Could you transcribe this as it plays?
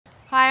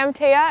Hi, I'm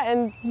Tia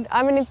and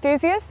I'm an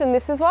enthusiast and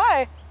this is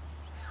why.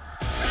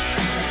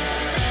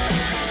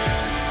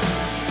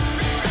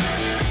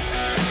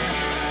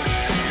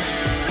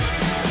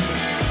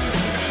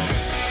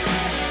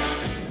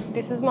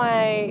 This is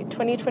my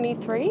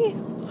 2023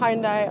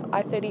 Hyundai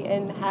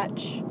i30N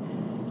hatch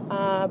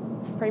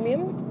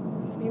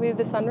premium with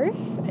the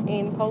sunroof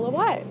in Polar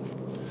White.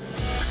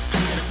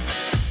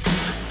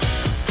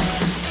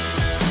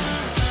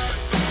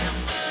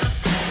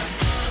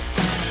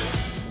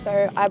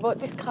 So I bought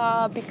this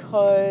car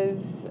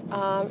because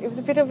it was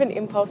a bit of an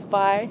impulse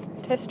buy.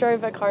 Test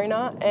drove a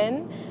Kona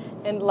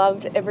and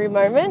loved every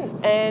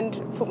moment and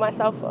put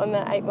myself on the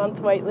 8-month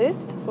wait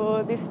list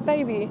for this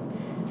baby.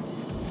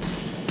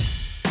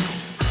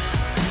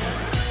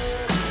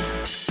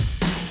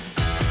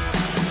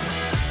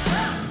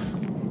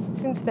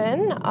 Since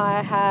then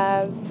I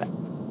have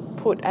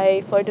put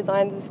a Flow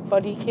Designs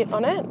body kit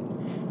on it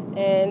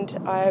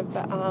and I've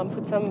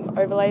put some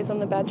overlays on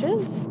the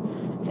badges.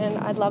 And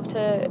I'd love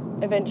to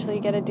eventually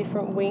get a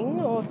different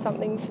wing or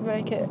something to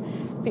make it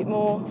a bit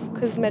more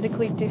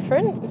cosmetically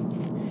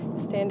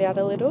different, stand out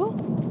a little,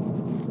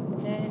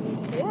 and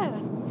yeah.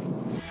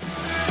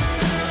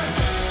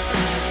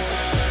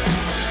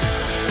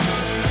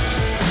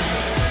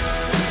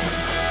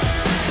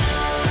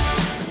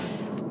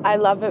 I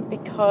love it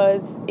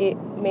because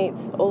it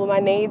meets all of my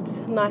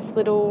needs. Nice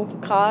little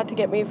car to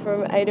get me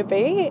from A to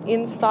B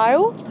in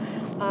style.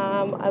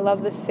 I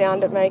love the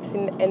sound it makes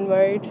in N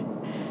mode.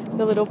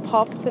 The little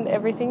pops and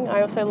everything.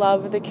 I also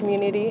love the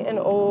community and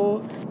all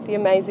the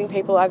amazing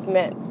people I've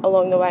met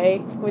along the way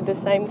with the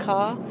same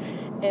car,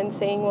 and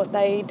seeing what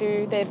they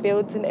do, their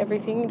builds and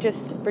everything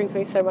just brings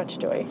me so much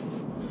joy.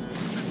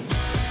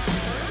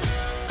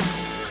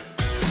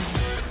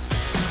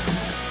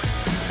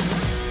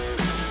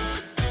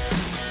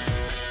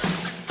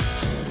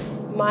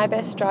 My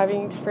best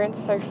driving experience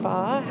so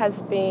far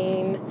has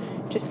been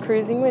just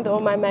cruising with all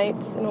my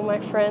mates and all my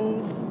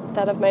friends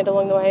that I've made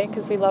along the way,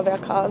 because we love our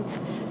cars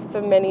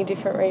for many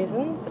different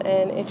reasons,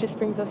 and it just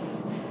brings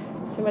us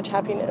so much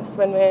happiness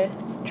when we're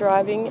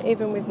driving,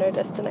 even with no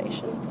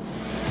destination.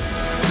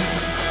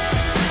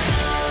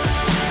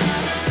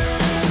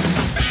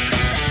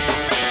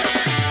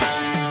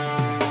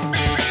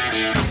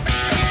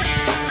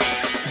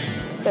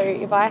 So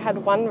if I had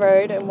one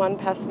road and one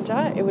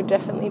passenger, it would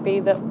definitely be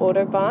the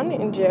Autobahn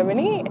in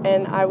Germany,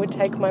 and I would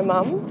take my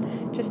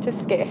mum just to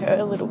scare her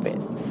a little bit.